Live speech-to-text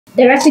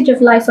The Refuge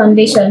of Life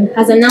Foundation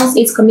has announced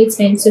its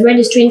commitment to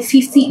registering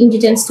 50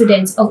 indigent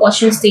students of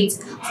Osun State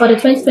for the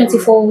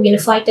 2024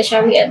 Unified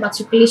Tertiary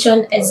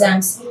Matriculation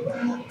Exams.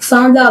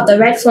 Founder of the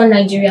Right Front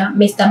Nigeria,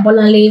 Mr.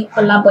 Bolanle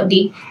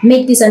Olabode,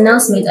 made this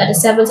announcement at the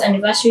 7th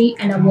anniversary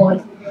and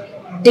award.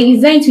 The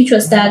event, which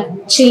was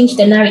tagged "Change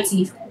the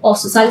Narrative of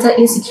Societal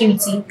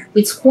Insecurity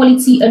with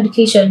Quality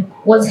Education,"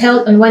 was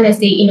held on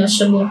Wednesday in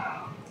Osun.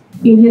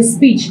 In his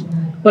speech,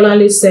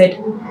 Bolanle said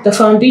the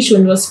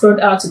foundation was spurred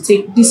out to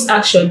take this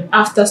action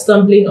after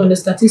stumbling on the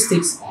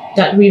statistics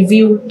that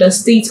reveal the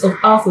state of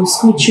half of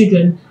school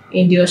children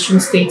in the Osun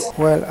State.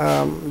 Well,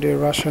 the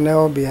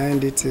rationale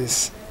behind it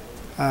is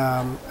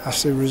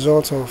as a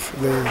result of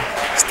the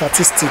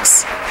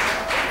statistics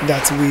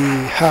that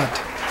we had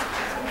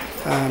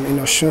in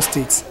Osun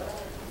State.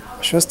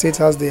 Osun State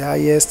has the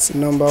highest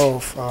number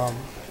of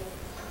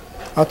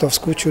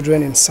out-of-school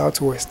children in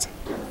Southwest,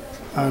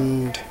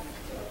 and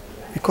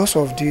because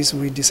of this,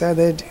 we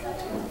decided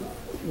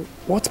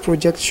what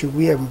project should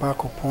we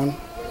embark upon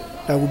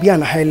that will be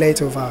an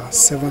highlight of our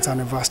 7th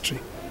anniversary.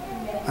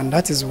 And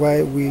that is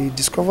why we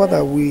discovered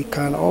that we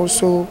can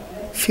also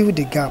fill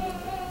the gap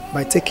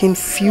by taking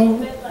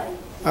few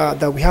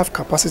that we have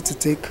capacity to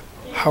take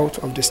out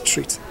of the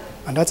street.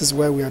 And that is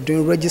why we are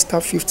doing register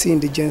 50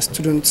 indigent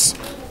students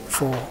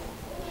for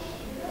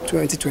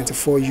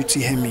 2024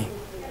 UTME.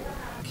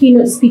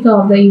 Keynote speaker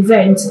of the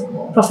event,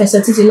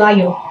 Professor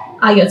Titilayo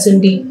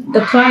Ayotunde,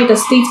 decried the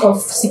state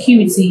of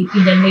security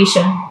in the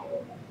nation.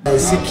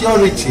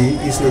 Security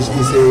is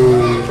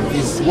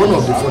one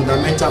of the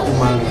fundamental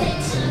human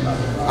rights.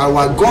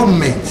 Our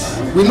government,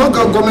 we know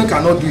government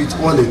cannot do it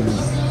all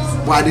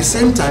alone, but at the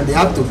same time they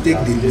have to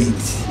take the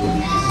lead.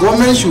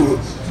 Government should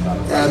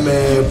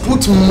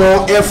put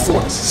more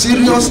effort,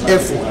 serious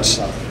effort,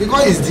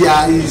 because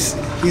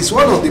it's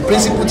one of the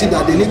principal things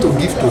that they need to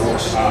give to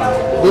us.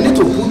 They need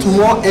to put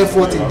more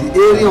effort in the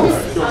area of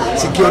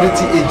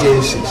security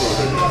agencies.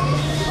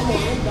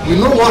 We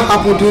know what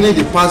happened during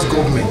the past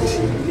government.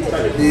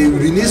 They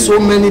released so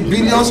many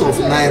billions of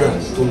naira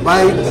to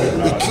buy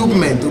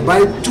equipment, to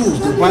buy tools,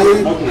 to buy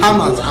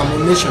hammers,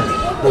 ammunition.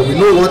 But we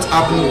know what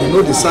happened, we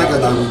know the saga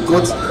that we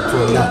got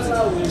from that.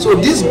 So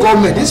this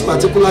government, this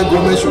particular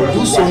government should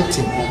do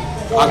something,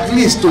 at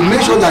least to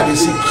make sure that the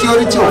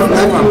security of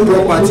life and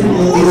property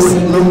is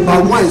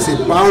number one, is a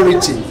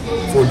priority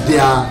for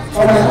their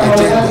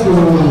agenda.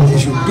 They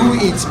should do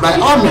it by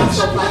all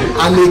means.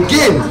 And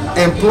again,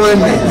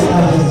 employment.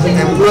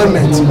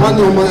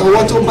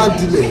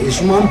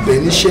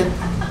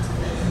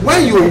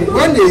 When you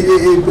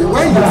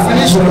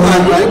finish school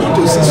and you are able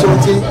to see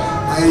something,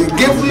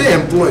 gainfully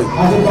employed,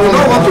 you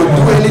don't want to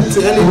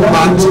do any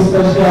bad thing.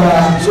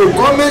 So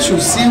government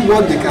should see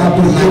what they can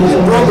do, like the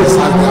promise as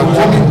they are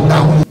coming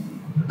down.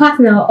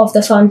 Partner of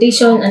the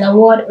foundation and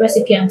award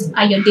recipient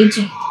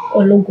Ayodeji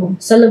Ologun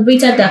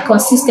celebrated the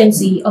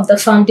consistency of the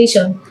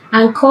foundation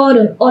and called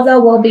on other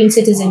well-being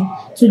citizens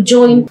to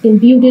join in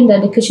building the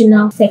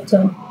educational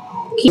sector.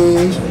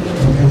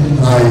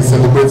 I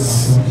celebrate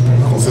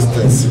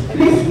consistency,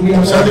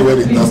 especially when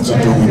it has to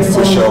do with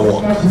social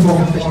work. I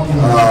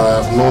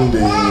have known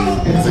the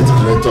executive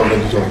director of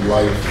Refuge of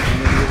Life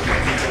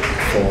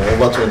for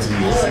over 20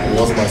 years. He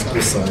was my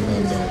school son,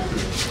 and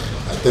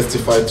I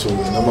testified to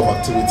a number of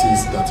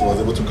activities that he was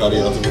able to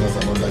carry out even as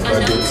an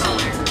undergraduate.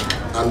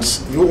 And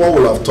you all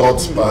would have thought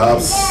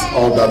perhaps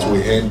all that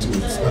we end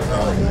with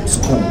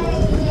school,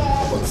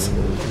 but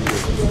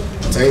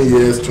 10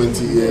 years,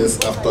 20 years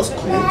after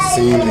school,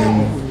 seeing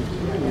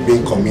him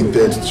being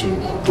committed to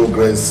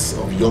progress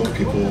of young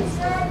people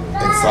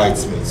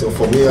excites me. So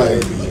for me, a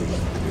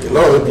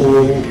lot of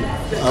people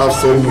have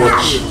so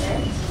much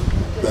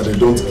that they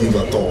don't give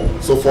at all.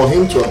 So for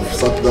him to have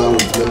sat down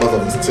with members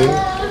of his team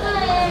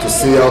to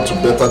see how to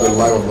better the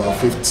life of our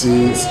 50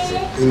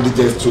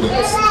 indigent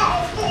students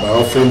by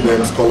offering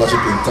them scholarship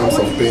in terms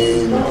of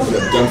paying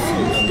their JAMB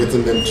fee and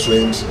getting them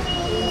trained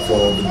for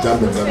the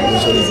JAMB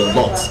examination is a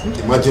lot.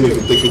 Imagine if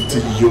you take 50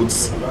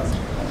 youths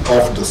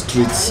off the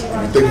streets,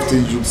 if you take 50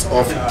 youths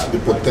off the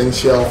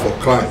potential for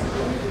crime,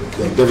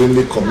 they are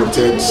definitely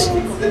committed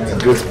a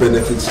great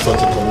benefit to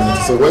such a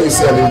community. So when you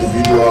see an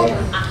individual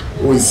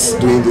who is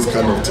doing this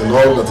kind of thing,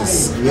 all that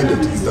is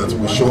needed is that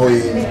we show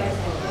him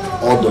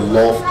all the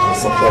love and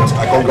support.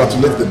 I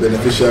congratulate the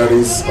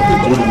beneficiaries of the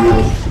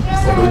goodwill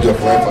of the Refuge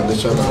of Life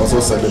Foundation, and also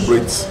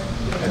celebrate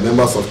the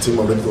members of team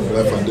of the Refuge of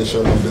Life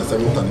Foundation on their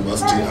 7th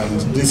anniversary. And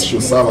this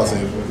should serve as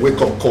a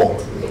wake-up call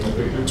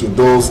to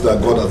those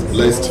that God has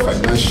blessed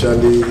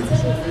financially,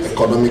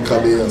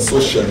 economically, and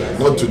socially,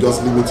 not to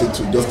just limit it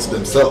to just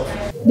themselves.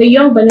 The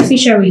young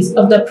beneficiaries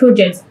of the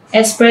project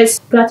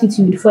expressed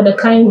gratitude for the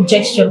kind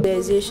gesture.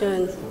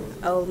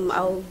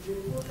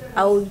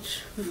 I would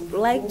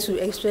like to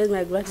express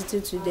my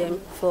gratitude to them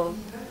for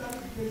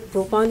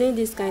propounding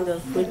this kind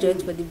of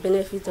project for the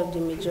benefit of the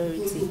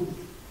majority.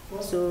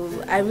 So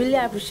I really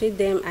appreciate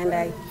them, and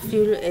I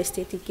feel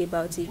ecstatic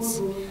about it.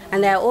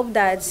 And I hope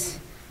that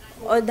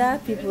other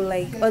people,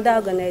 like other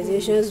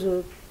organizations,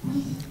 would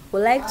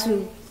like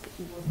to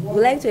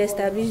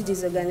establish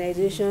this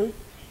organization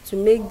to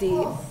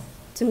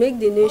to make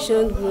the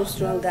nation grow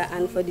stronger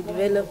and for the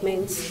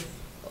development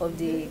of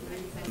the.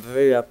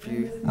 Very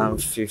happy and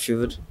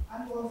fulfilled,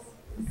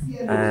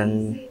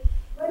 and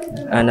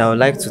I would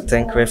like to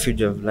thank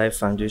Refuge of Life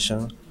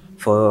Foundation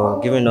for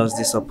giving us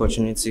this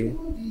opportunity,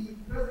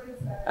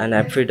 and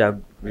I pray that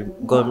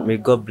may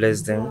God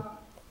bless them.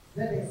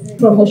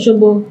 From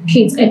Oshobo,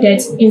 Kate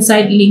Edet,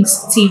 Inside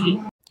Links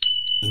TV.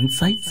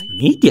 Insights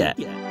Media.